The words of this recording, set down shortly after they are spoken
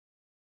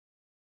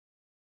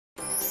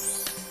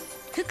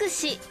福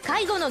祉・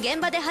介護の現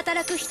場で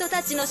働く人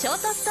たちのショー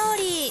トストー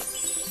リ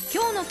ー。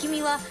今日の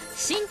君は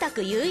新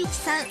宅雄一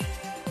さん。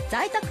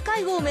在宅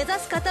介護を目指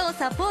す方を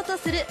サポート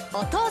する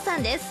お父さ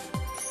んです。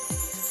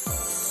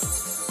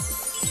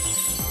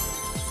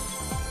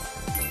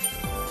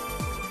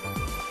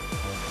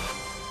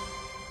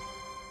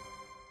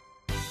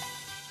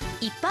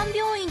一般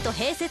病院と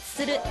併設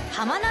する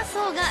浜名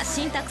荘が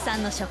新宅さ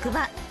んの職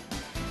場。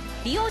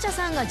利用者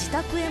さんが自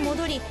宅へ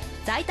戻り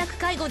在宅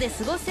介護で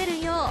過ごせ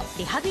るよう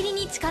リハビリ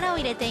に力を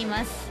入れてい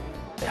ます。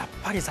やっ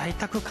ぱり在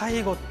宅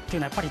介護っていう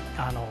のはやっぱり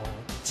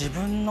自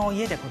分の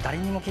家で誰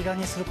にも気兼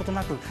ねすること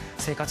なく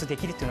生活で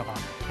きるっていうのが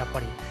やっ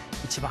ぱり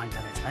一番じゃ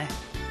ないですかね。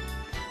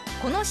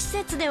この施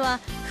設では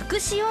福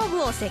祉用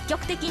具を積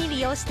極的に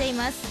利用してい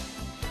ます。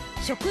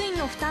職員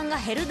の負担が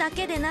減るだ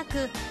けでな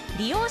く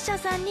利用者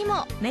さんに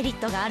もメリッ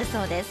トがある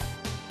そうです。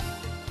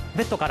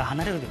ベッドから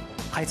離れる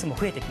回数も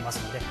増えてきます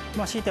ので、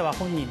強いては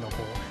本人の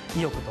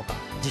意欲とか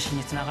自信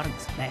につながるんで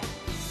すよね。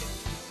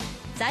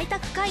在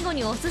宅介護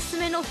におすす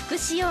めの福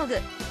祉用具、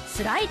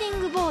スライディ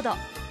ングボード。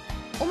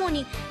主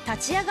に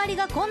立ち上がり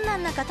が困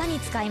難な方に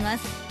使いま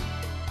す。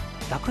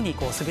楽に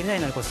滑り台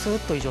のようにスーッ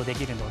と移動で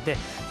きるので、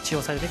治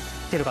療されて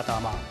いる方は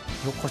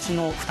腰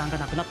の負担が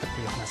なくなったっ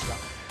ていう話が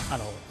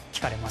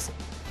聞かれます。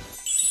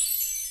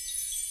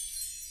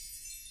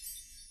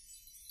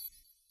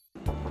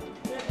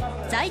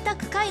在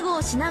宅介護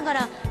をしなが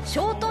らシ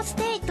ョートス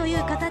テイとい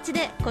う形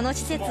でこの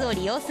施設を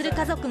利用する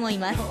家族もい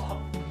ます。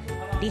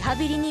リハ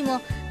ビリにも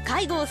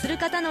介護をする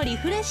方のリ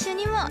フレッシュ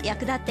にも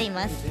役立ってい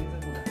ます。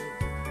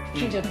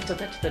近所の人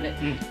たちとね、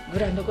グ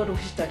ラウンドゴル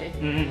フしたり、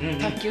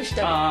卓球し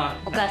たり、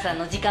お母さん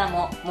の時間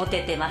も持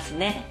ててます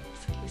ね。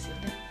そうですよ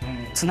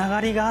ね。つな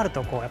がりがある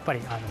とやっぱ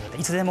り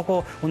いつで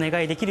もお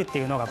願いできるって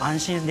いうのが安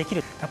心でき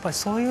る。やっぱり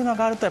そういうの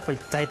があるとやっぱり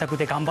在宅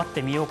で頑張っ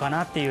てみようか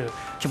なっていう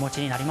気持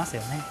ちになります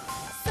よね。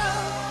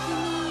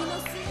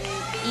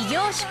異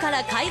業種か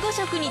ら介護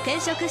職に転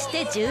職し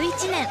て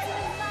11年。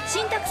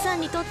新宅さ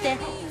んにとって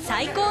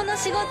最高の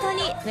仕事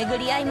に巡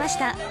り合いまし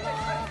た。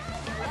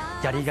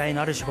やりがい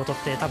のある仕事っ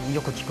て多分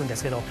よく聞くんで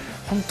すけど、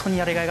本当に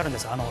やりがいがあるんで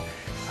すよ。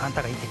あん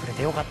たがいてくれ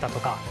てよかったと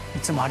か、い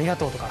つもありが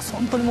とうとか、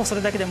本当にもうそ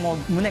れだけでもう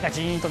胸が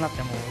ジーンとなっ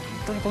て、もう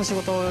本当にこの仕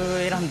事を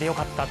選んでよ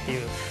かったって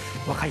いう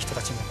若い人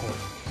たちも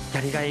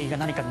やりがいが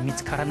何か見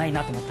つからない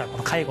なと思ったら、こ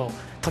の介護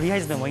とりあ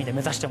えずでもいいんで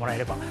目指してもらえ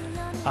れば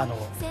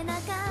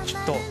き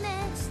っと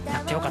や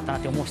ってよかったな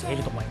って思う人がい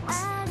ると思いま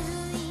す。